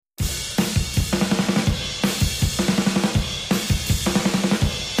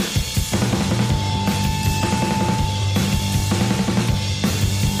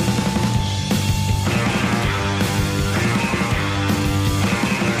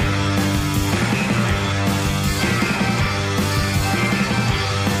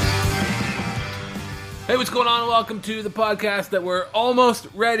what's going on? Welcome to the podcast that we're almost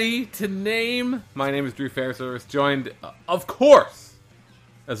ready to name. My name is Drew Fairservice, joined, of course,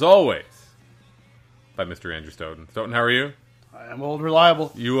 as always, by Mr. Andrew Stoughton. Stoughton, how are you? I am old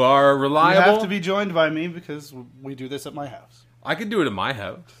reliable. You are reliable. You have to be joined by me because we do this at my house. I could do it at my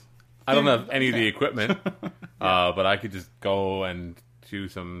house. I don't have any of the equipment, but I could just go and do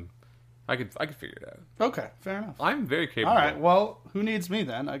some. I could figure it out. Okay, fair enough. I'm very capable. All right, well, who needs me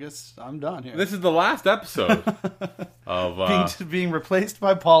then? I guess I'm done here. This is the last episode of being replaced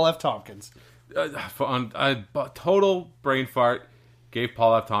by Paul F. Tompkins. Total brain fart. Gave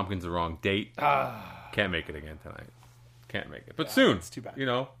Paul F. Tompkins the wrong date. Can't make it again tonight. Can't make it, but soon. It's too bad. You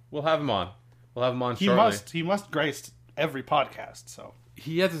know, we'll have him on. We'll have him on shortly. He must grace every podcast. So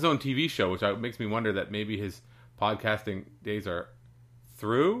he has his own TV show, which makes me wonder that maybe his podcasting days are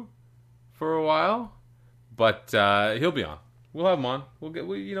through for a while. But he'll be on. We'll have him on.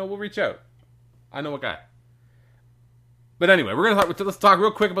 We'll reach out. I know a guy. But anyway, let's talk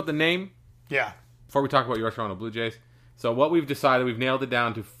real quick about the name. Yeah. Before we talk about your Toronto Blue Jays. So what we've decided, we've nailed it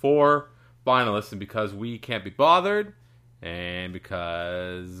down to 4 finalists, and because we can't be bothered, and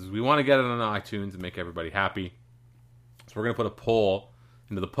because we want to get it on iTunes and make everybody happy, so we're going to put a poll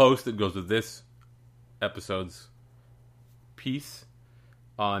into the post that goes with this episode's piece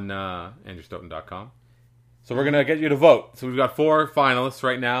on andrewstoughton.com. So we're going to get you to vote. So we've got 4 finalists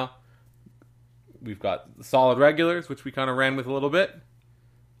right now. We've got the solid regulars, which we kind of ran with a little bit.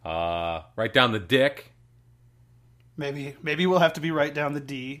 Right down the dick. Maybe we'll have to be right down the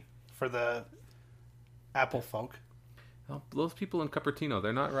D for the Apple folk. Well, those people in Cupertino,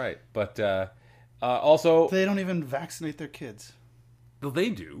 they're not right. But also... They don't even vaccinate their kids. Well, they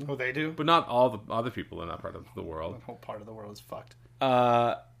do. Oh, they do? But not all the other people in that part of the world. That whole part of the world is fucked.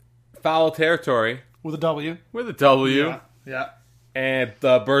 Foul Territory. With a W. With a W. Yeah. And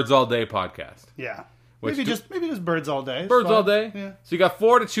the Birds All Day podcast. Yeah. Which Maybe just Birds All Day. Birds All Day. Yeah. So you got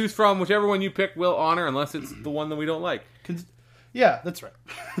 4 to choose from. Whichever one you pick, we'll honor, unless it's the one that we don't like. Yeah, that's right.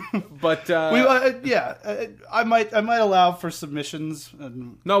 But I might allow for submissions. We're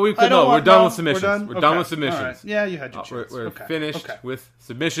done with submissions. We're done with submissions. Right. Yeah, you had your chance. We're finished with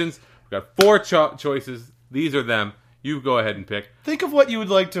submissions. We've got 4 choices. These are them. You go ahead and pick. Think of what you would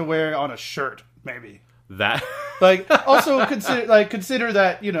like to wear on a shirt, maybe. That. Also consider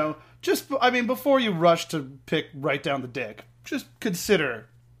that, before you rush to pick right down the dick, just consider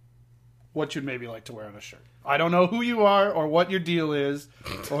what you'd maybe like to wear on a shirt. I don't know who you are or what your deal is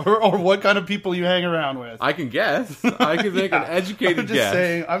or what kind of people you hang around with. I can guess. I can make an educated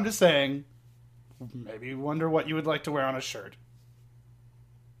guess. I'm just saying, maybe wonder what you would like to wear on a shirt.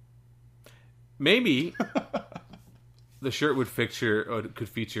 Maybe the shirt could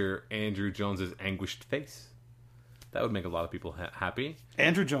feature Andrew Jones's anguished face. That would make a lot of people happy.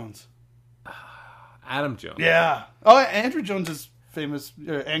 Andrew Jones. Adam Jones. Yeah. Oh, Andrew Jones is famous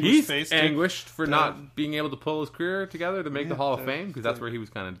anguished face. He's anguished for not being able to pull his career together to make the Hall of Fame, because that's where he was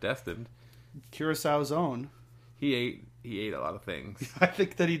kind of destined. Curaçao's own. He ate a lot of things. I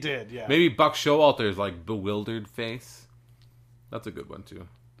think that he did, yeah. Maybe Buck Showalter's bewildered face. That's a good one too.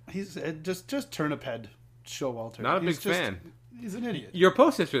 He's just turnip head Showalter. Not a big fan. He's an idiot. Your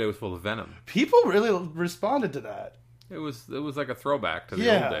post yesterday was full of venom. People really responded to that. It was like a throwback to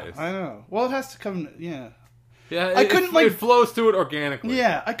the old days. I know. Well, it has to come. Yeah. Yeah, it flows through it organically.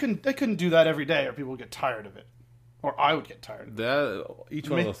 Yeah, I couldn't do that every day, or people would get tired of it, or I would get tired of it. Each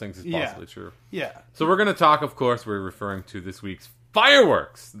one of those things is possibly true. Yeah. So we're going to talk. Of course, we're referring to this week's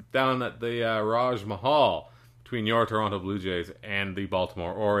fireworks down at the Raj Mahal between your Toronto Blue Jays and the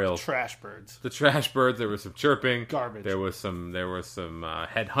Baltimore Orioles. Trash birds. The trash birds. There was some chirping. Garbage. There was some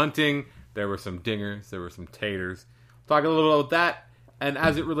head hunting. There were some dingers. There were some taters. Talk a little bit about that, and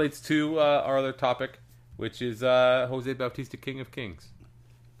as it relates to our other topic, which is Jose Bautista, King of Kings.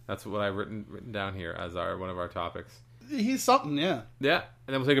 That's what I've written down here as one of our topics. He's something, yeah. Yeah,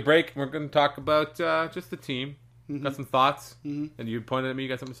 and then we'll take a break. We're going to talk about just the team. Mm-hmm. Got some thoughts, and you pointed at me. You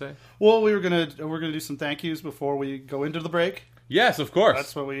got something to say? Well, we're gonna do some thank yous before we go into the break. Yes, of course.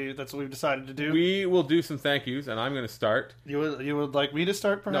 That's what we've decided to do. We will do some thank yous, and I'm going to start. You would like me to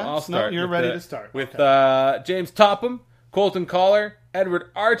start, perhaps? No, I'll start. No, you're ready to start. With James Topham, Colton Collar,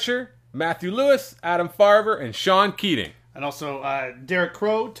 Edward Archer, Matthew Lewis, Adam Farver, and Sean Keating. And also Derek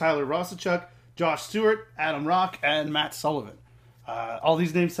Crow, Tyler Rossachuk, Josh Stewart, Adam Rock, and Matt Sullivan. All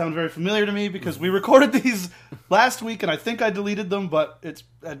these names sound very familiar to me because we recorded these last week, and I think I deleted them, but it's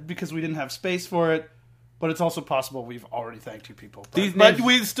because we didn't have space for it. But it's also possible we've already thanked you people. But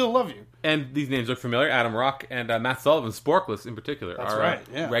we still love you. And these names look familiar. Adam Rock and Matt Sullivan, Sporkless in particular, are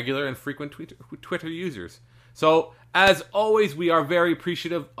regular and frequent Twitter users. So, as always, we are very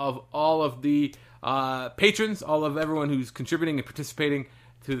appreciative of all of the patrons, all of everyone who's contributing and participating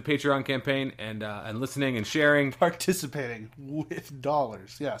to the Patreon campaign, and listening and sharing, participating with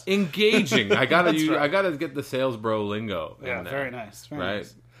dollars. Yes, engaging. I gotta That's right. I gotta get the sales bro lingo. yeah, in there. very nice. Very Right.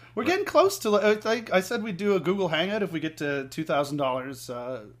 nice. We're getting close to. I said we'd do a Google Hangout if we get to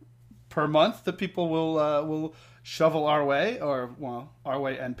 $2,000 per month. That people will shovel our way, or our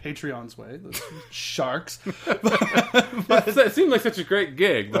way and Patreon's way. The sharks. It seemed like such a great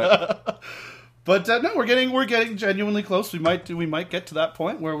gig, but But no, we're getting genuinely close. We might get to that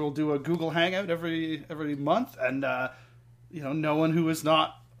point where we'll do a Google Hangout every month, and no one who is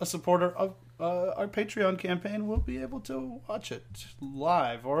not a supporter of our Patreon campaign will be able to watch it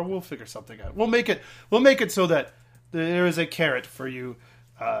live, or we'll figure something out. We'll make it so that there is a carrot for you.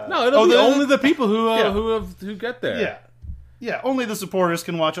 no, it'll be only the people who get there. Yeah. Yeah, only the supporters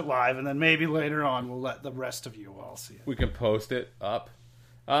can watch it live, and then maybe later on we'll let the rest of you all see it. We can post it up.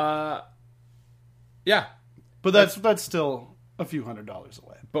 Yeah, But that's still a few $100s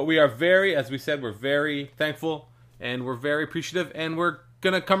away. but we are very, as we said, we're very thankful and we're very appreciative, and we're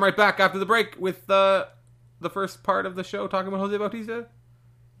gonna come right back after the break with the first part of the show talking about Jose Bautista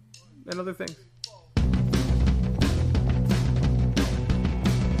and other things.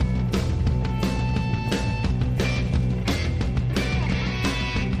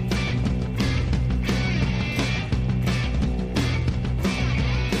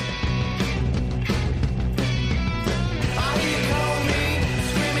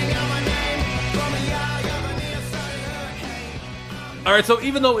 Alright, so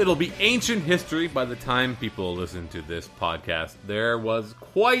even though it'll be ancient history by the time people listen to this podcast, there was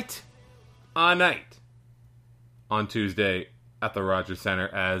quite a night on Tuesday at the Rogers Center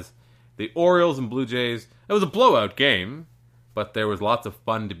as the Orioles and Blue Jays, it was a blowout game, but there was lots of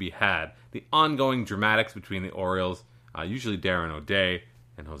fun to be had. The ongoing dramatics between the Orioles, usually Darren O'Day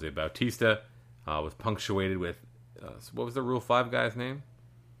and Jose Bautista, was punctuated with, what was the Rule 5 guy's name?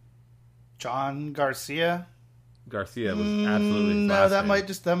 John Garcia. Garcia was absolutely his No, last that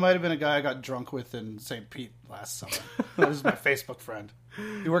name. might have been a guy I got drunk with in St. Pete last summer. That was my Facebook friend.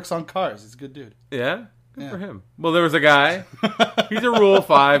 He works on cars. He's a good dude. Yeah? Good Yeah. for him. Well, there was a guy. He's a Rule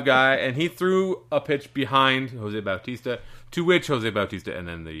 5 guy, and he threw a pitch behind Jose Bautista, to which Jose Bautista and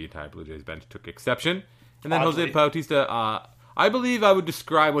then the entire Blue Jays bench took exception. And then Oddly. Jose Bautista, I believe I would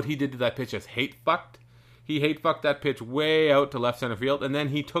describe what he did to that pitch as hate-fucked. He hate-fucked that pitch way out to left center field, and then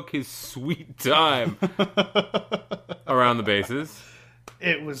he took his sweet time around the bases.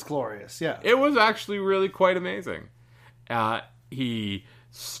 It was glorious, yeah. It was actually really quite amazing. He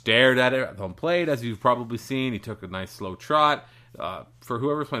stared at it at home plate, as you've probably seen. He took a nice slow trot. For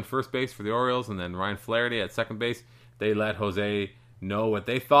whoever's playing first base for the Orioles, and then Ryan Flaherty at second base, they let Jose know what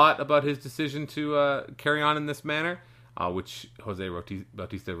they thought about his decision to carry on in this manner, which Jose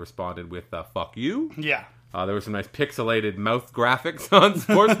Bautista responded with, fuck you. Yeah. There were some nice pixelated mouth graphics on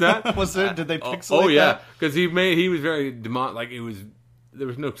Sportsnet. Was there? Did they pixelate Oh yeah, that? because he was very there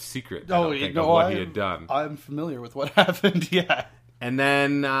was no secret. I don't think, of what he had done. I'm familiar with what happened, yeah. And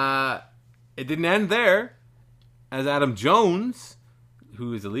then it didn't end there, as Adam Jones,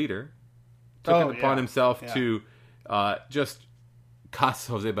 who is a leader, took it upon himself to just cuss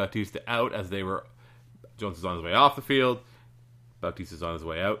Jose Bautista out as they were. Jones is on his way off the field. Bautista's on his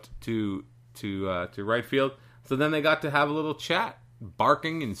way out to right field. So then they got to have a little chat,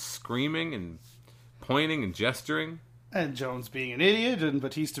 barking and screaming and pointing and gesturing. And Jones being an idiot and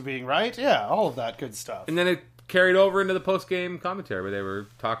Batista being right. Yeah, all of that good stuff. And then it carried over into the post-game commentary where they were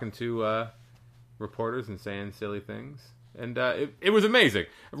talking to reporters and saying silly things. And it was amazing.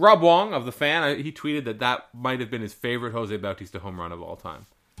 Rob Wong of The Fan, he tweeted that might have been his favorite Jose Bautista home run of all time.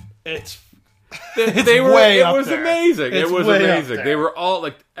 It was amazing. It's It was way up amazing. there. They were all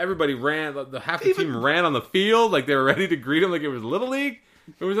like, everybody ran. Half the team ran on the field, like they were ready to greet him, like it was Little League.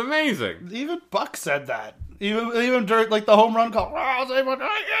 It was amazing. Even Buck said that. Even during like the home run call, yeah, he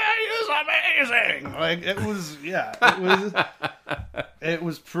was amazing. Like it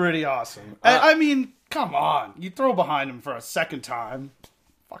was pretty awesome. I mean, come on, you throw behind him for a second time.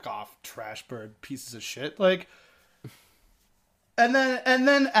 Fuck off, trash bird, pieces of shit. Like, and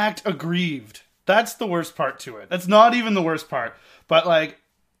then act aggrieved. That's the worst part to it. That's not even the worst part, but like.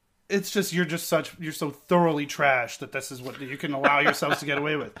 It's just you're so thoroughly trash that this is what you can allow yourselves to get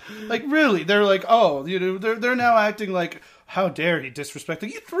away with. Like really, they're like, oh, they're now acting like, how dare he disrespect?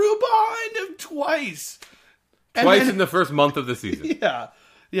 You threw behind him twice In the first month of the season.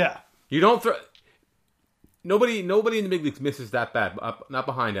 Yeah. You don't throw. Nobody in the big leagues misses that bad. Not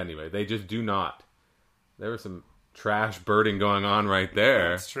behind anyway. They just do not. There was some trash birding going on right there.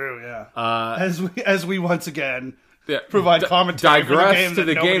 That's true. Yeah. As we once again. provide commentary digress to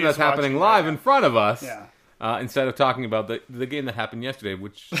the nobody game is that's happening watching live right in front of us. Yeah. Instead of talking about the game that happened yesterday,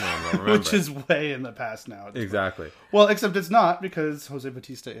 which no one will remember. Which is way in the past now. Exactly. Well, except it's not, because Jose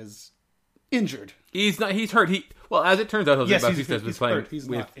Bautista is injured. He's not. He's hurt. As it turns out, Jose Bautista has been playing hurt. He's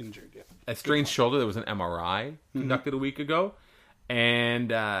with not injured yet. a strained shoulder. There was an MRI conducted a week ago,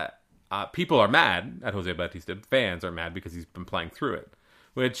 and people are mad at Jose Bautista. Fans are mad because he's been playing through it,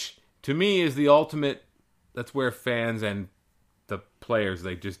 which to me is the ultimate. That's where fans and the players,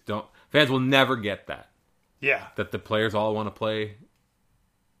 they just don't. Fans will never get that. Yeah. That the players all want to play.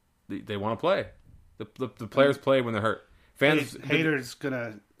 They want to play. The players play when they're hurt. Fans haters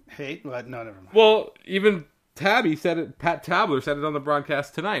gonna hate, but no, never mind. Well, even Tabby said it. Pat Tabler said it on the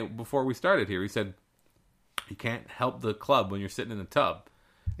broadcast tonight before we started here. He said, "You can't help the club when you're sitting in the tub."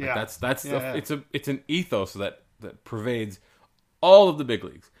 Yeah, it's an ethos that pervades all of the big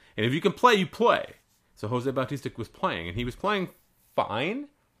leagues. And if you can play, you play. So Jose Bautista was playing, and he was playing fine.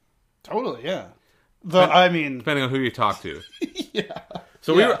 Totally, yeah. Depending on who you talk to. Yeah.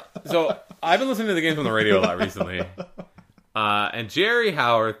 So I've been listening to the games on the radio a lot recently, and Jerry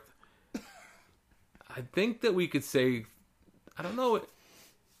Howarth. I think that we could say, I don't know,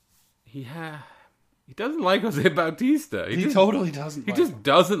 he doesn't like Jose Bautista. He totally doesn't. He just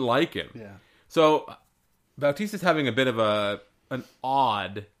doesn't like him. Yeah. So Bautista's having a bit of an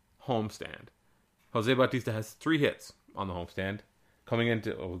odd homestand. Jose Bautista has 3 hits on the homestand. Coming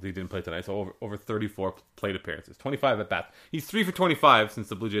into, he didn't play tonight, so over 34 plate appearances, 25 at bats. He's 3 for 25 since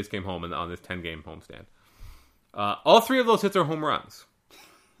the Blue Jays came home on this 10-game homestand. All 3 of those hits are home runs.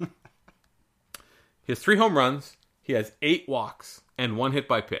 He has 3 home runs. He has 8 walks and 1 hit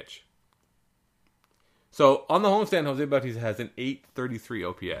by pitch. So on the homestand, Jose Bautista has an 833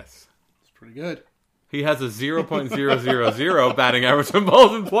 OPS. It's pretty good. He has a 0.000 batting average on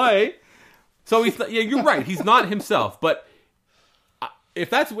balls in play. So you're right. He's not himself, but. If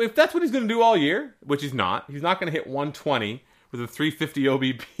that's what he's going to do all year, which he's not going to hit 120 with a 350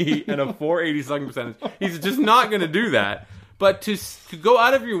 OBP and a 480 slugging percentage. He's just not going to do that. But to go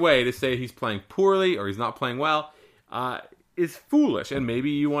out of your way to say he's playing poorly or he's not playing well is foolish. And maybe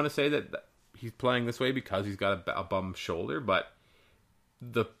you want to say that he's playing this way because he's got a bum shoulder. But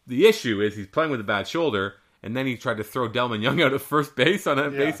the issue is he's playing with a bad shoulder, and then he tried to throw Delman Young out of first base on a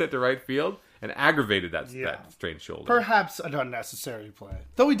base hit to right field. And aggravated that strange shoulder. Perhaps an unnecessary play.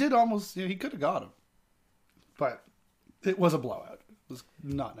 Though he did almost, he could have got him. But it was a blowout. It was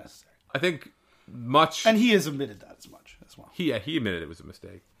not necessary. I think much... And he has admitted that as much as well. He admitted it was a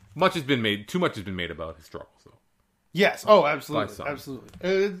mistake. Too much has been made about his struggles, though. Yes. Oh, absolutely.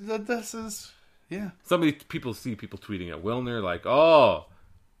 Absolutely. This is... Yeah. Some of these people see people tweeting at Wilner like, oh,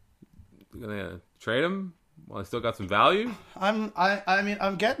 you're going to trade him? Well, I still got some value. I'm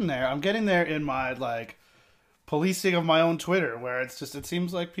getting there. I'm getting there in my policing of my own Twitter, where it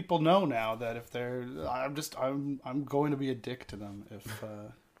seems like people know now that if they're, I'm going to be a dick to them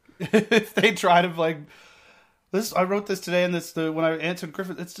if they try to this. I wrote this today, and when I answered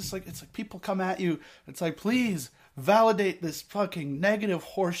Griffith, it's like people come at you. It's like, please validate this fucking negative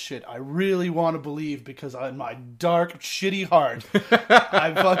horseshit I really want to believe, because in my dark, shitty heart,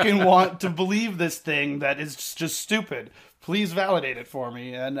 I fucking want to believe this thing that is just stupid. Please validate it for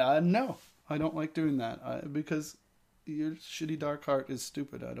me. And no, I don't like doing that because your shitty dark heart is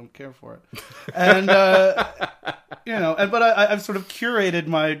stupid. I don't care for it. And, but I've sort of curated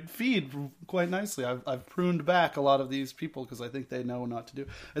my feed quite nicely. I've pruned back a lot of these people because I think they know not to do.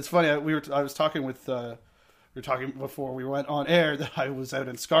 It's funny. I was talking with, we were talking before we went on air that I was out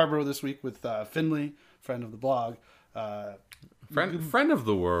in Scarborough this week with Finley, friend of the blog. Friend of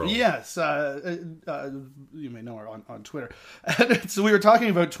the world. Yes. You may know her on Twitter. And so we were talking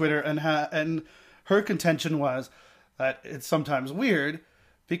about Twitter, and her contention was that it's sometimes weird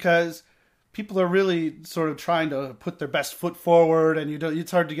because people are really sort of trying to put their best foot forward, and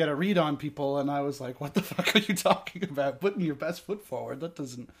it's hard to get a read on people. And I was like, what the fuck are you talking about? Putting your best foot forward?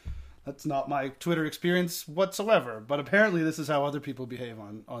 That's not my Twitter experience whatsoever. But apparently this is how other people behave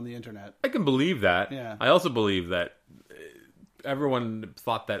on the internet. I can believe that. Yeah. I also believe that everyone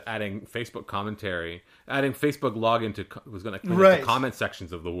thought that adding Facebook login was going to clean up the comment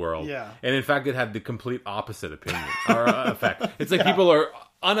sections of the world. Yeah. And in fact, it had the complete opposite opinion or effect. It's like people are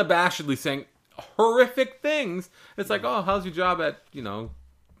unabashedly saying horrific things. It's like, oh, how's your job at,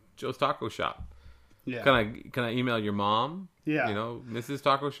 Joe's Taco Shop? Yeah. Can I email your mom? Yeah. Mrs.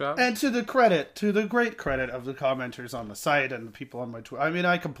 Taco Shop? And to the great credit of the commenters on the site and the people on my Twitter. I mean,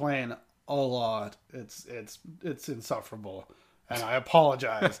 I complain a lot. It's insufferable. And I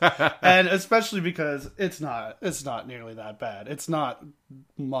apologize. And especially because it's not nearly that bad. It's not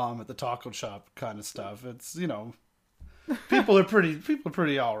mom at the taco shop kind of stuff. It's, People are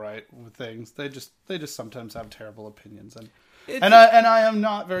pretty all right with things. They just sometimes have terrible opinions, and I am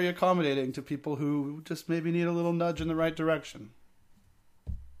not very accommodating to people who just maybe need a little nudge in the right direction.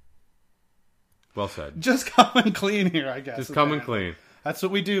 Well said. Just coming clean here, I guess. Just coming clean. That's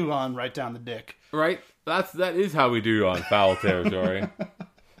what we do on Right Down the Dick. Right? That is how we do on Foul Territory.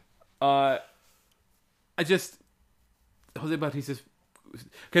 Jose Bautista's...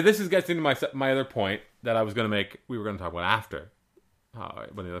 Okay, gets into my other point that I was going to make. We were going to talk about after. One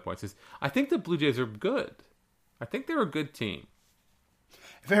of the other points is, I think the Blue Jays are good. I think they're a good team.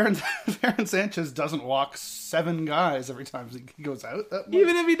 If Aaron Sanchez doesn't walk 7 guys every time he goes out,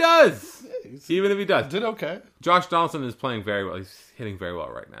 even if he does, did okay. Josh Donaldson is playing very well. He's hitting very well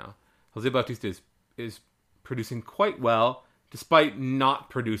right now. Jose Bautista is producing quite well, despite not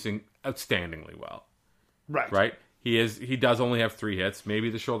producing outstandingly well. Right. He does only have 3 hits.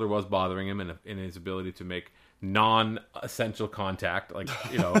 Maybe the shoulder was bothering him in his ability to make non-essential contact, like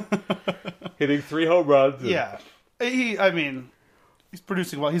hitting 3 home runs. Yeah, he's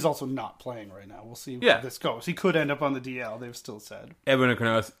producing well. He's also not playing right now. We'll see where this goes. He could end up on the DL. They've still said. Edwin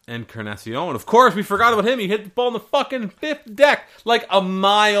Encarnacion. Of course, we forgot about him. He hit the ball in the fucking 5th deck, like a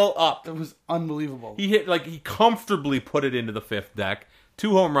mile up. It was unbelievable. He comfortably put it into the 5th deck.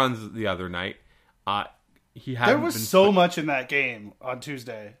 2 home runs the other night. There was so much in that game on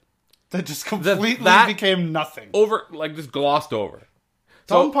Tuesday that just completely became nothing. Just glossed over.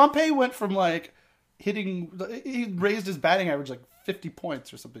 Tom Pompey went from he raised his batting average 50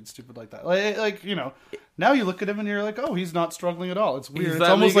 points or something stupid like that. Now you look at him and you're like, oh, he's not struggling at all. It's weird. It's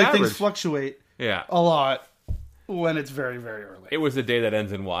almost like things fluctuate a lot when it's very, very early. It was the day that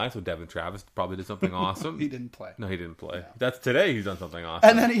ends in Y, so Devin Travis probably did something awesome. He didn't play. No, he didn't play. Yeah. That's today he's done something awesome.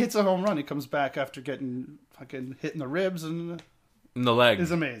 And then he hits a home run. He comes back after getting fucking hit in the ribs and... in the leg.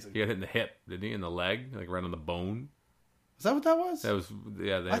 It's amazing. He got hit in the hip, didn't he? In the leg, right on the bone. Is that what that was? That was,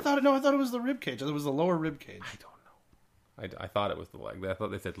 yeah. I thought it was the rib cage. It was the lower rib cage. I don't know. I thought it was the leg. I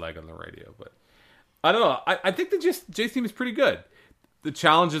thought they said leg on the radio, but I don't know. I think the Jays team is pretty good. The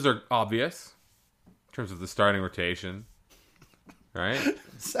challenges are obvious in terms of the starting rotation, right?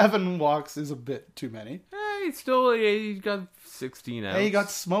 7 walks is a bit too many. He got 16 outs. Hey, you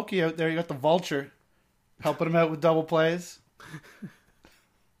got Smokey out there. You got the Vulture helping him out with double plays.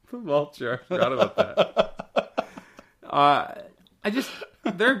 The Vulture. I forgot about that.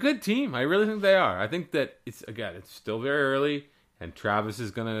 They're a good team. I really think they are. I think that it's still very early, and Travis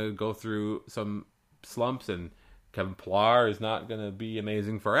is going to go through some slumps, and Kevin Pillar is not going to be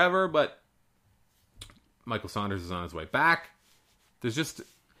amazing forever, but Michael Saunders is on his way back.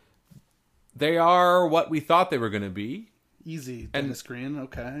 They are what we thought they were going to be. Easy, Dennis Green.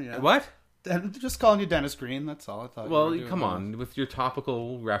 Okay, yeah. What? Just calling you Dennis Green. That's all I thought. Well, come on, with your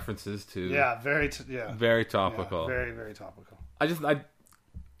topical references to very topical. Yeah, very, very topical. I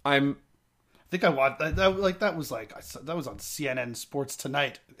think I watched that was on CNN Sports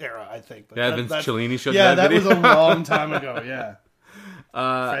Tonight era. I think. But Vince Cellini showed that. Yeah, that was a long time ago. Yeah.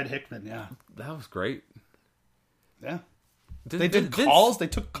 Fred Hickman. Yeah, that was great. Yeah. They did calls. They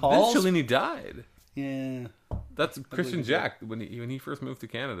took calls. Vince Cellini died. Yeah. That's Christian Jack when he first moved to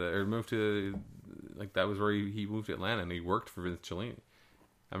Canada, or moved to that was where he moved to Atlanta, and he worked for Vince Cellini.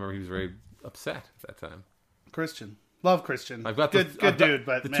 I remember he was very upset at that time. Christian, love Christian. I've got good dude,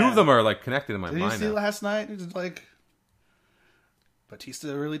 but the two of them are connected in my mind. Did you see now. Last night? It was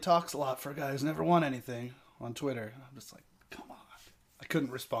Batista really talks a lot for a guy who's never won anything on Twitter. I'm just like, come on. I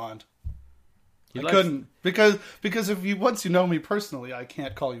couldn't respond. I couldn't because once you know me personally, I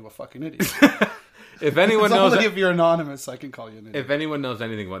can't call you a fucking idiot. If anyone knows, if you're anonymous, I can call you an idiot. If anyone knows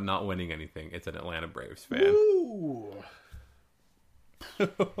anything about not winning anything, it's an Atlanta Braves fan. Ooh.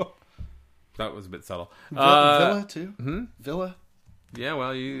 That was a bit subtle. Villa too. Mm-hmm. Villa. Yeah,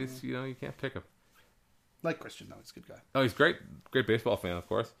 well, you can't pick him. Like Christian, no, he's a good guy. Oh, he's great baseball fan, of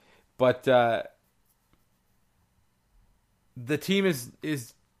course. But the team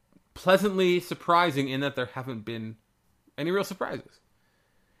is pleasantly surprising in that there haven't been any real surprises.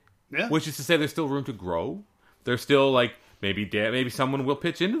 Yeah. Which is to say, there's still room to grow. There's still maybe someone will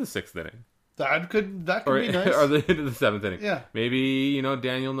pitch into the 6th inning. That could be nice. Or into the 7th inning. Yeah. Maybe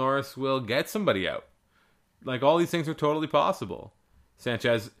Daniel Norris will get somebody out. All these things are totally possible.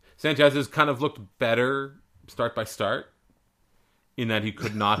 Sanchez has kind of looked better start by start, in that he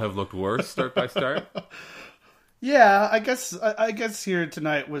could not have looked worse start by start. Yeah, I guess here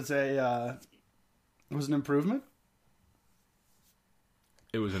tonight was an improvement.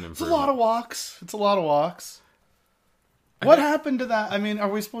 It was an improvement. It's a lot of walks. What happened to that? I mean, are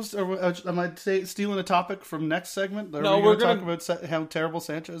we supposed to? Am I stealing a topic from next segment? No, we're going to talk about how terrible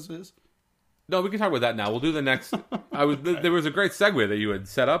Sanchez is. No, we can talk about that now. We'll do the next. There was a great segue that you had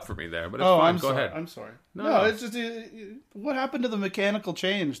set up for me there, but it's Oh, fine. I'm Go sorry. ahead. I'm sorry. No, No, no. it's just what happened to the mechanical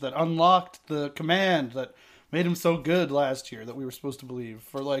change that unlocked the command that made him so good last year that we were supposed to believe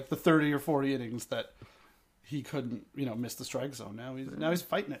for like the 30 or 40 innings that he couldn't, miss the strike zone. Now he's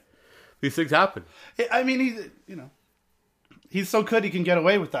fighting it. These things happen. I mean, he's so good he can get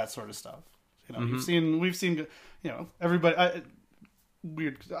away with that sort of stuff. We've seen, everybody.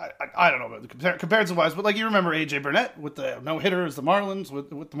 Weird. I don't know about the comparison wise, but like you remember AJ Burnett with the no hitter as the Marlins with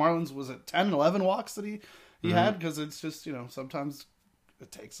the Marlins, was it 10, 11 walks that he had? Because it's just sometimes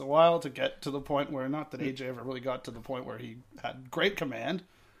it takes a while to get to the point where, not that AJ ever really got to the point where he had great command,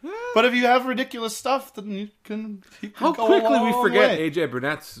 but if you have ridiculous stuff, then you can How go quickly a we long forget way. AJ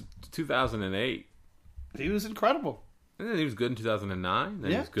Burnett's 2008. He was incredible. And then he was good in 2009. Then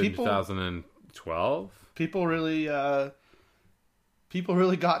he Yeah, was good in 2012. People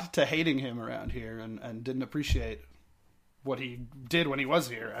really got to hating him around here and didn't appreciate what he did when he was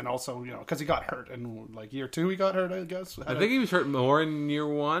here, and also because he got hurt in like year 2 he got hurt, I guess. I think he was hurt more in year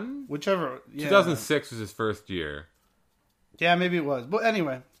 1. Whichever. Yeah. 2006 was his first year. Yeah, maybe it was. But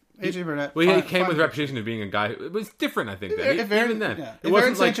anyway, AJ Burnett. Well, he came with a reputation of being a guy. It was different, I think. Then. If Even then, yeah. it If wasn't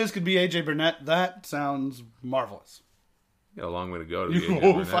Aaron like Sanchez could be AJ Burnett, that sounds marvelous. you got a long way to go to be AJ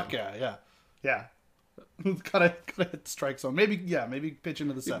Oh, Burnett. fuck yeah. gotta hit strike zone. Maybe pitch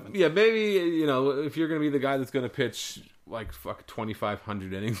into the 7th. Yeah, maybe if you're going to be the guy that's going to pitch like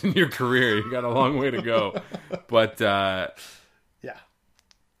 2,500 innings in your career, you got a long way to go. But Yeah.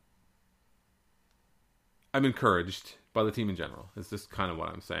 I'm encouraged by the team in general. It's just kind of what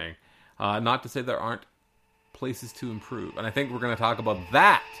I'm saying. Not to say there aren't places to improve, and I think we're going to talk about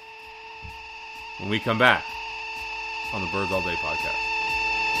that when we come back on the Birds All Day podcast.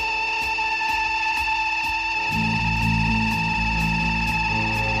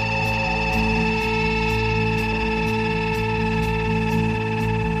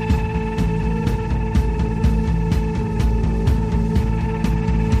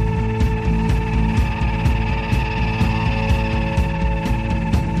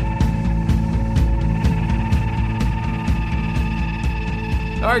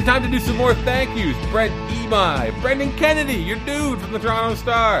 All right, time to do some more thank yous. Brent Emai, Brendan Kennedy, your dude from the Toronto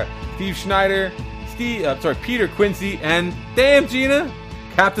Star, Steve Schneider, Peter Quincy, and damn Gina,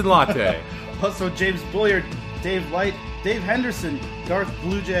 Captain Latte. Also, James Bulliard, Dave Light, Dave Henderson, Darth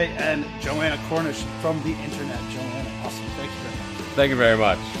Blue Jay, and Joanna Cornish from the internet. Joanna, awesome. Thank you very much. Thank you very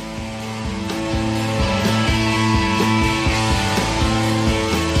much.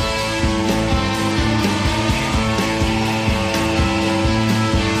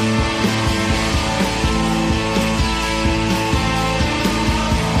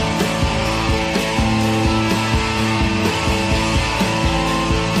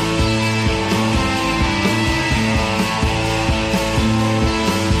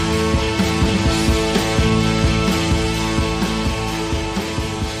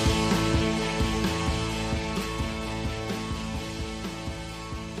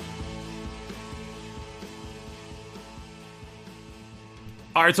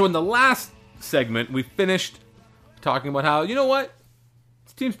 All right, so in the last segment, we finished talking about how, you know what?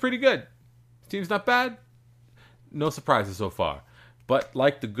 This team's pretty good. This team's not bad. No surprises so far. But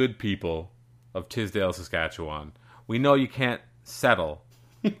like the good people of Tisdale, Saskatchewan, we know you can't settle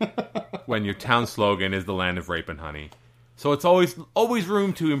when your town slogan is the land of rape and honey. So it's always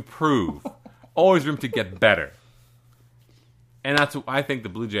room to improve. Always room to get better. And that's what I think the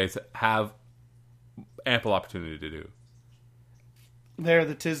Blue Jays have ample opportunity to do. They're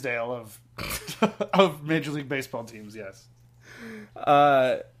the Tisdale of Major League Baseball teams, yes.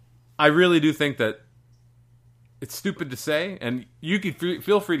 I really do think that it's stupid to say, and you can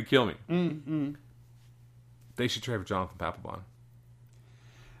feel free to kill me. Mm-hmm. They should trade for Jonathan Papelbon.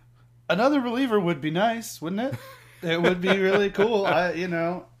 Another reliever would be nice, wouldn't it? It would be really cool.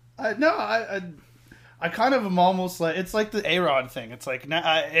 I kind of am almost like, it's like the A-Rod thing. It's like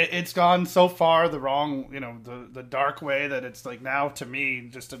it's gone so far the wrong, the dark way that it's like now to me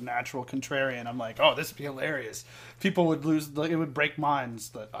just a natural contrarian. I'm like, oh, this would be hilarious. People would lose, like it would break minds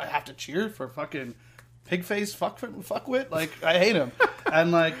that I have to cheer for fucking pig-faced fuckwit. Like I hate him,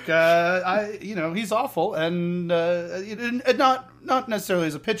 and like he's awful, and not necessarily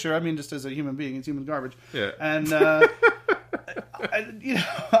as a pitcher. I mean, just as a human being, he's human garbage. Yeah, and I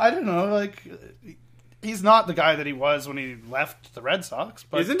don't know, like. He's not the guy that he was when he left the Red Sox.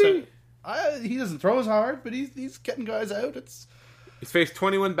 But, isn't he? He doesn't throw as hard, but he's getting guys out. He's faced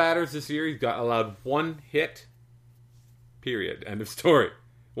 21 batters this year. He's got allowed 1 hit. Period. End of story.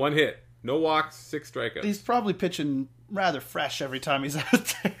 1 hit. No walks, 6 strikeouts. He's probably pitching rather fresh every time he's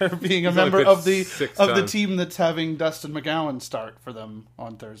out there, being a He's only member pitched of the 6 of the times. team that's having Dustin McGowan start for them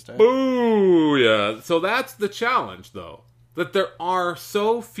on Thursday. Boo! Yeah. So that's the challenge, though. That there are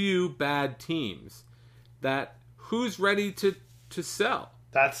so few bad teams that who's ready to sell?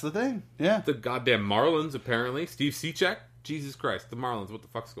 That's the thing. Yeah. The goddamn Marlins, apparently. Steve Cechek? Jesus Christ. The Marlins, what the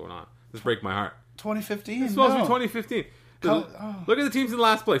fuck's going on? This break my heart. 2015. It's supposed to no. be 2015. Look at the teams in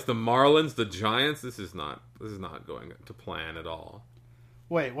last place. The Marlins, the Giants. This is not going to plan at all.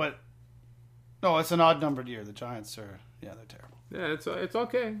 Wait, what? No, it's an odd numbered year. The Giants are, they're terrible. Yeah, it's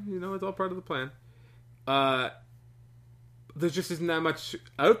okay. It's all part of the plan. There just isn't that much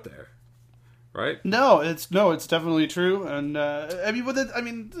out there, right? No, it's definitely true. And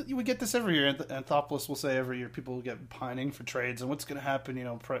you would get this every year. Anthopoulos will say every year people get pining for trades and what's going to happen.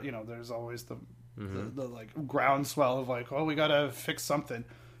 There's always the like groundswell of like, oh, we got to fix something.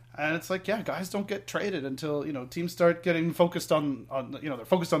 And it's like, yeah, guys don't get traded until, teams start getting focused on they're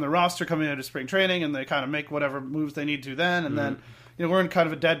focused on their roster coming into spring training, and they kind of make whatever moves they need to then. And then, we're in kind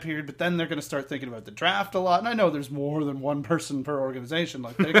of a dead period, but then they're going to start thinking about the draft a lot. And I know there's more than one person per organization.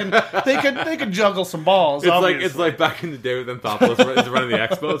 Like they can juggle some balls. It's like back in the day with Anthopoulos running the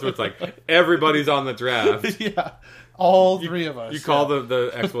Expos, where it's like everybody's on the draft. Yeah, all three of us. You call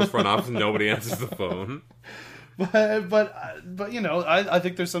the Expos front office, and nobody answers the phone. But I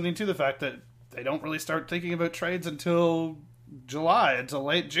think there's something to the fact that they don't really start thinking about trades until July, until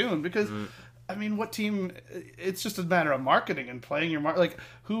late June, because what team? It's just a matter of marketing and playing your Like,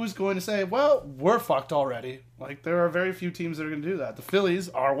 who is going to say, "Well, we're fucked already"? Like, there are very few teams that are going to do that. The Phillies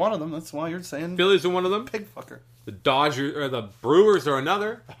are one of them. That's why you're saying Phillies are one of them. pig fucker. The Dodgers or the Brewers are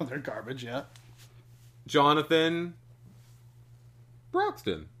another. Oh, they're garbage. Yeah. Jonathan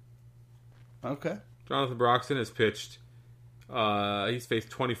Broxton. Okay. Jonathan Broxton has pitched. He's faced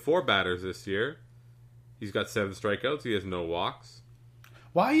 24 batters this year. He's got 7 strikeouts. He has no walks.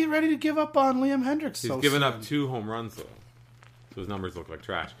 Why are you ready to give up on Liam Hendricks? He's given up 2 home runs though, so his numbers look like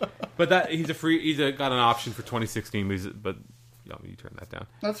trash. But he's got an option for 2016. But you turn that down.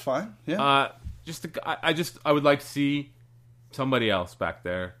 That's fine. Yeah. I would like to see somebody else back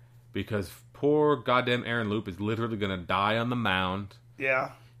there, because poor goddamn Aaron Loop is literally going to die on the mound.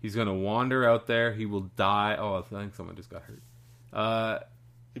 Yeah. He's going to wander out there. He will die. Oh, I think someone just got hurt.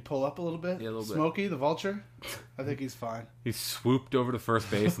 You pull up a little bit? Yeah, a little bit. Smokey, the vulture? I think he's fine. He swooped over to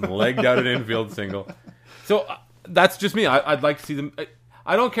first base and legged out an infield single. So that's just me. I'd like to see them.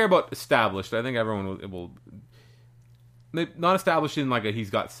 I don't care about established. I think everyone will not established in like he's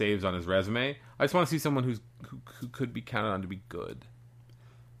got saves on his resume. I just want to see someone who could be counted on to be good.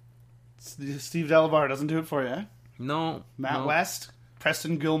 Steve Delabar doesn't do it for you, eh? No. Matt West?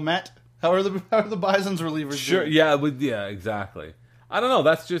 Preston Guillemette? How are the Bison's relievers Sure, doing? yeah, exactly. I don't know.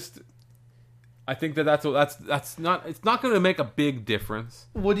 That's just. I think that's not. It's not going to make a big difference.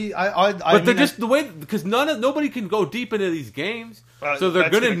 Would he? But they're just the way, because nobody can go deep into these games, so they're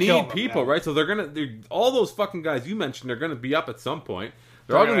going to need people, right? So all those fucking guys you mentioned, they're going to be up at some point.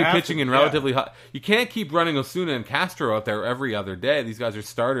 They're all going to be pitching in relatively hot. You can't keep running Osuna and Castro out there every other day. These guys are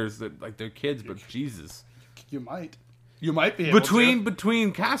starters. They're kids, but Jesus, you might be able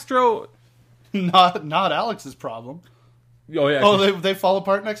between Castro, not Alex's problem. Oh yeah. Oh, they fall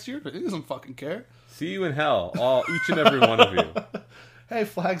apart next year, but he doesn't fucking care. See you in hell, each and every one of you. Hey,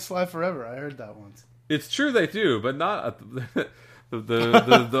 flags fly forever. I heard that once. It's true they do, but not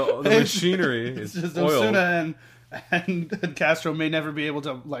the machinery. It's just oiled. Osuna and Castro may never be able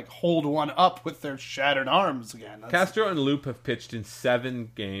to hold one up with their shattered arms again. Castro and Loop have pitched in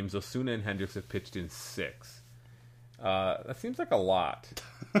 7 games. Osuna and Hendricks have pitched in 6. That seems like a lot.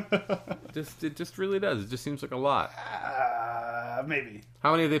 It just really does. It just seems like a lot. Maybe.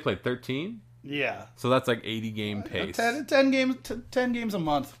 How many have they played? 13? Yeah. So that's like 80 game pace. 10 games a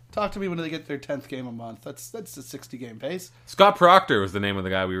month. Talk to me when they get their 10th game a month. That's a 60 game pace. Scott Proctor was the name of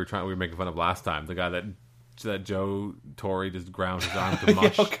the guy we were making fun of last time. The guy that Joe Torre just ground his arm to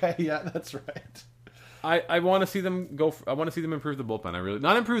mush. Okay, yeah, that's right. I want to see them go. I want to see them improve the bullpen.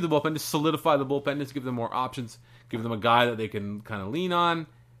 Not improve the bullpen, just solidify the bullpen. Just give them more options. Give them a guy that they can kind of lean on.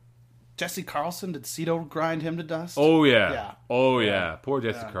 Jesse Carlson, did Cito grind him to dust? Oh yeah. Yeah. Oh yeah. Poor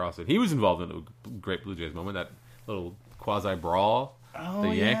Jesse Carlson. He was involved in a great Blue Jays moment. That little quasi brawl. Oh,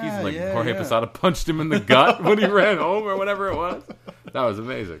 the Yankees, yeah, Jorge Posada punched him in the gut when he ran home or whatever it was. That was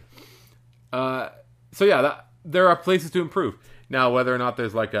amazing. So yeah, there are places to improve. Now, whether or not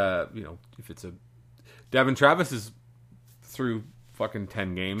there's like if it's a Devin Travis is through fucking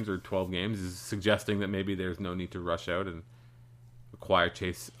 10 games or 12 games is suggesting that maybe there's no need to rush out and acquire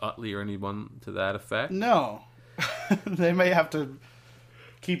Chase Utley or anyone to that effect. No. They may have to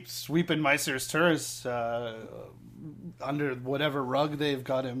keep sweeping Meiser's Turris under whatever rug they've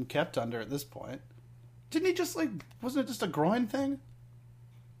got him kept under at this point. Didn't he just wasn't it just a groin thing?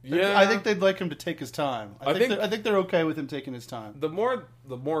 Yeah, I think they'd like him to take his time. I think they're okay with him taking his time. The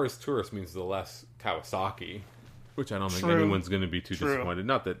more his tourist means, the less Kawasaki, which I don't think True. anyone's going to be too True. disappointed.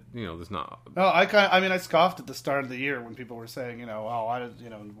 Not that there's not. No, I scoffed at the start of the year when people were saying,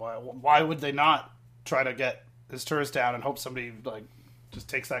 why would they not try to get his tourist down and hope somebody just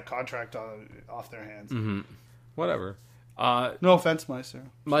takes that contract off their hands. Mm-hmm. Whatever. No offense, Meister.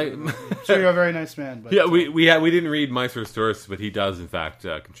 I'm sure you're a very nice man. But, yeah, we didn't read Meister's tourists, but he does in fact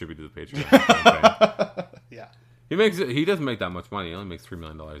contribute to the Patreon. Yeah, he doesn't make that much money. He only makes $3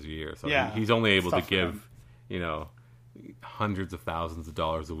 million a year, so yeah, he's only able to him. give hundreds of thousands of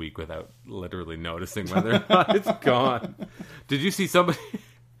dollars a week without literally noticing whether or not it's gone. Did you see somebody?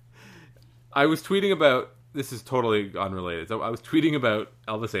 I was tweeting about. This is totally unrelated. So I was tweeting about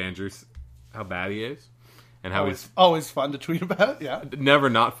Elvis Andrus, how bad he is, and how he's always fun to tweet about. Yeah, never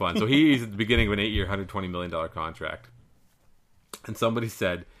not fun. So he's at the beginning of an 8-year, $120 million contract, and somebody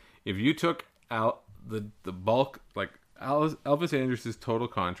said, if you took out the bulk, like Elvis Andrus' total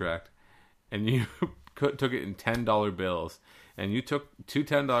contract, and you took it in $10 bills, and you took two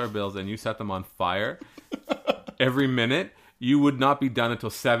 $10 bills and you set them on fire every minute, you would not be done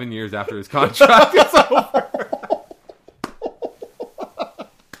until 7 years after his contract is over.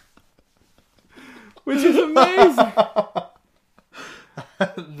 Which is amazing.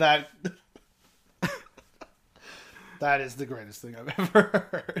 That is the greatest thing I've ever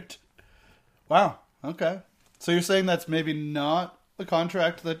heard. Wow. Okay. So you're saying that's maybe not a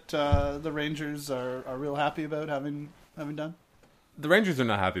contract that the Rangers are real happy about having done? The Rangers are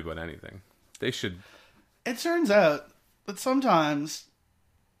not happy about anything. They should. It turns out that sometimes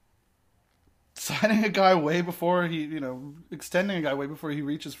signing a guy way before extending a guy way before he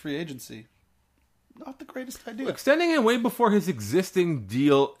reaches free agency, not the greatest idea. Extending it way before his existing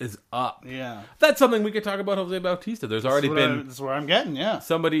deal is up. Yeah. That's something we could talk about Jose Bautista. There's already been... That's where I'm getting, yeah.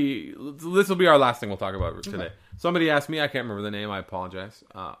 Somebody... This will be our last thing we'll talk about today. Okay. Somebody asked me, I can't remember the name, I apologize,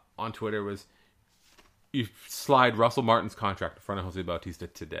 on Twitter was, you slide Russell Martin's contract in front of Jose Bautista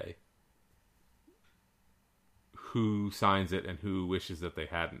today. Who signs it and who wishes that they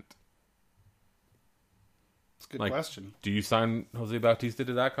hadn't? It's a good question. Do you sign Jose Bautista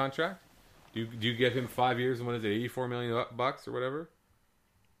to that contract? Do you give him 5 years and what is it, $84 million or whatever?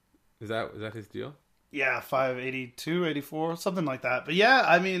 Is that his deal? Yeah, 582, 84, something like that. But yeah,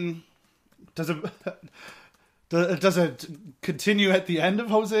 I mean, does it continue at the end of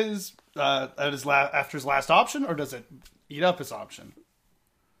Jose's after his last option, or does it eat up his option?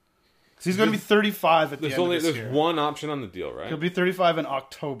 Because he's going to be 35 at the end of this year. There's one option on the deal, right? He'll be 35 in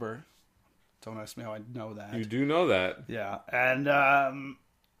October. Don't ask me how I know that. You do know that. Yeah, and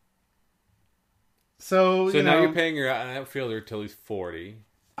so now you're paying your outfielder till he's 40.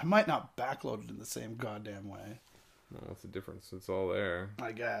 I might not backload it in the same goddamn way. No, what's the difference? It's all there.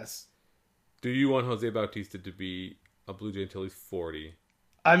 I guess. Do you want Jose Bautista to be a Blue Jay until he's 40?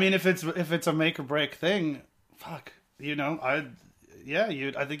 I mean, if it's a make or break thing, fuck. I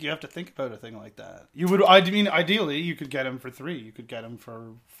think you have to think about a thing like that. You would. I mean, ideally, you could get him for 3. You could get him for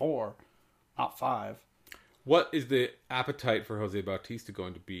 4, not 5. What is the appetite for Jose Bautista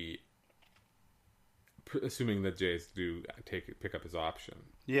going to be? Assuming that Jays do pick up his option.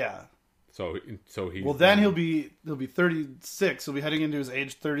 Yeah. So he. Well, then he'll be 36. He'll be heading into his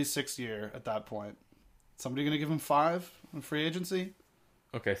age 36 year at that point. Somebody going to give him 5 in free agency?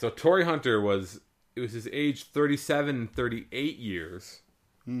 Okay, so Torrey Hunter was his age 37 and 38 years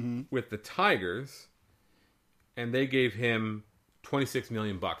with the Tigers, and they gave him $26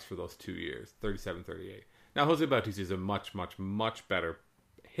 million for those 2 years, 37, 38. Now Jose Bautista is a much, much, much better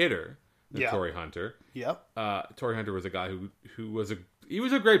hitter than Torrey Hunter. Yep. Torrey Hunter was a guy who was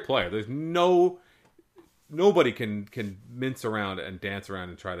a great player. There's nobody can mince around and dance around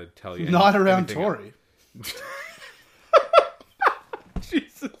and try to tell you not around Torrey.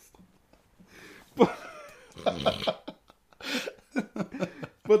 Jesus. But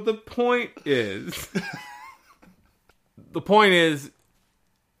the point is,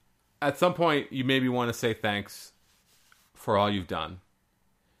 at some point you maybe want to say thanks for all you've done.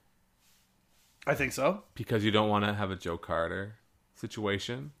 I think so. Because you don't want to have a Joe Carter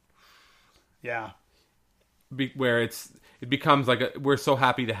situation. Yeah. Where it becomes like we're so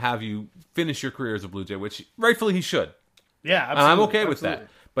happy to have you finish your career as a Blue Jay, which rightfully he should. Yeah, absolutely. And I'm okay with that.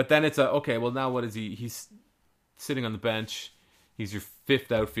 But then it's okay, well now what is he? He's sitting on the bench. He's your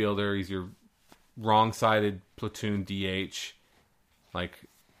 5th outfielder. He's your wrong-sided platoon DH. Is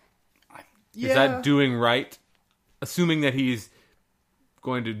that doing right? Assuming that he's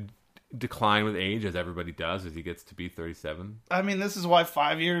going to decline with age, as everybody does, as he gets to be 37. I mean, this is why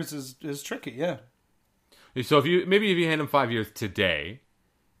 5 years is tricky. Yeah. So if you hand him 5 years today,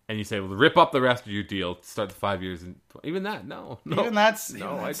 and you say, well, rip up the rest of your deal, start the 5 years, and even that, no. Even that's I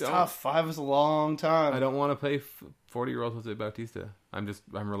don't. tough. 5 is a long time. I don't want to pay 40-year-old Jose Bautista. I'm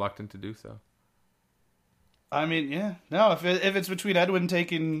reluctant to do so. I mean, yeah. No, if it's between Edwin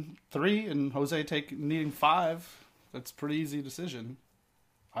taking 3 and Jose needing 5, that's a pretty easy decision.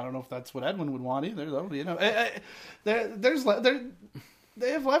 I don't know if that's what Edwin would want either, though. You know, they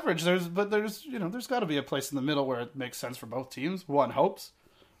have leverage. There's got to be a place in the middle where it makes sense for both teams. One hopes,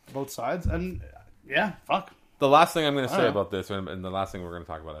 both sides, and yeah, fuck. The last thing I'm going to say about this, and the last thing we're going to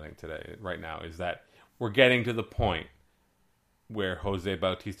talk about, I think today, right now, is that we're getting to the point where Jose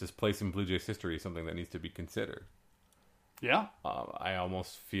Bautista's place in Blue Jays history is something that needs to be considered. Yeah. I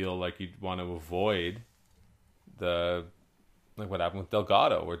almost feel like you'd want to avoid what happened with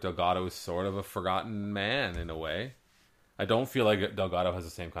Delgado, where Delgado is sort of a forgotten man in a way. I don't feel like Delgado has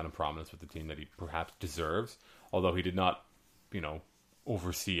the same kind of prominence with the team that he perhaps deserves, although he did not,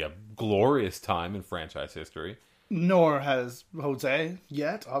 oversee a glorious time in franchise history. Nor has Jose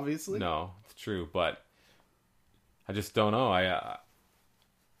yet, obviously. No, it's true, but I just don't know. I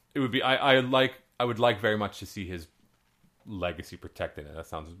would like very much to see his legacy protected, and that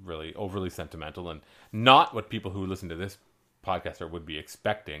sounds really overly sentimental and not what people who listen to this podcast would be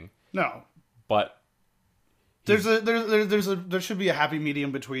expecting. No, but there should be a happy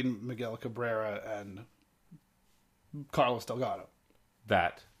medium between Miguel Cabrera and Carlos Delgado.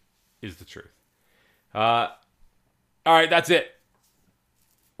 That is the truth. All right, that's it.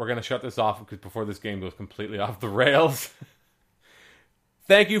 We're going to shut this off because before this game goes completely off the rails.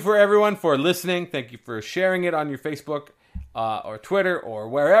 Thank you for everyone for listening. Thank you for sharing it on your Facebook or Twitter or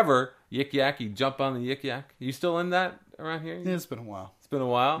wherever. Yik Yak, you jump on the Yik Yak. Are you still in that around here? Yeah, it's been a while. It's been a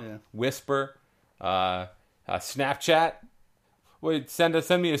while? Yeah. Whisper. Snapchat. Wait, send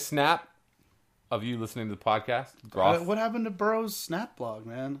me a snap of you listening to the podcast. What happened to Burrow's snap blog,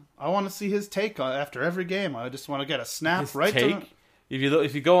 man? I want to see his take after every game. I just want to get a snap his right take? to...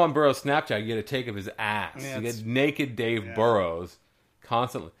 If you go on Burrow's Snapchat, you get a take of his ass. Yeah, you get naked Dave Burrows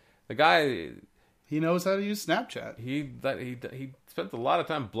constantly. The guy, he knows how to use Snapchat. He spent a lot of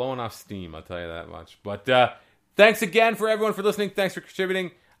time blowing off steam. I'll tell you that much. But thanks again for everyone for listening. Thanks for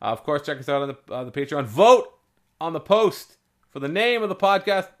contributing. Of course, check us out on the Patreon. Vote on the post for the name of the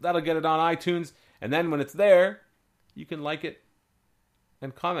podcast. That'll get it on iTunes. And then when it's there, you can like it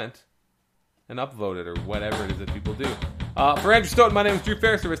and comment and upvote it or whatever it is that people do. For Andrew Stoughton, my name is Drew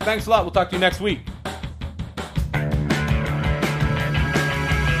Fairservice. Thanks a lot. We'll talk to you next week.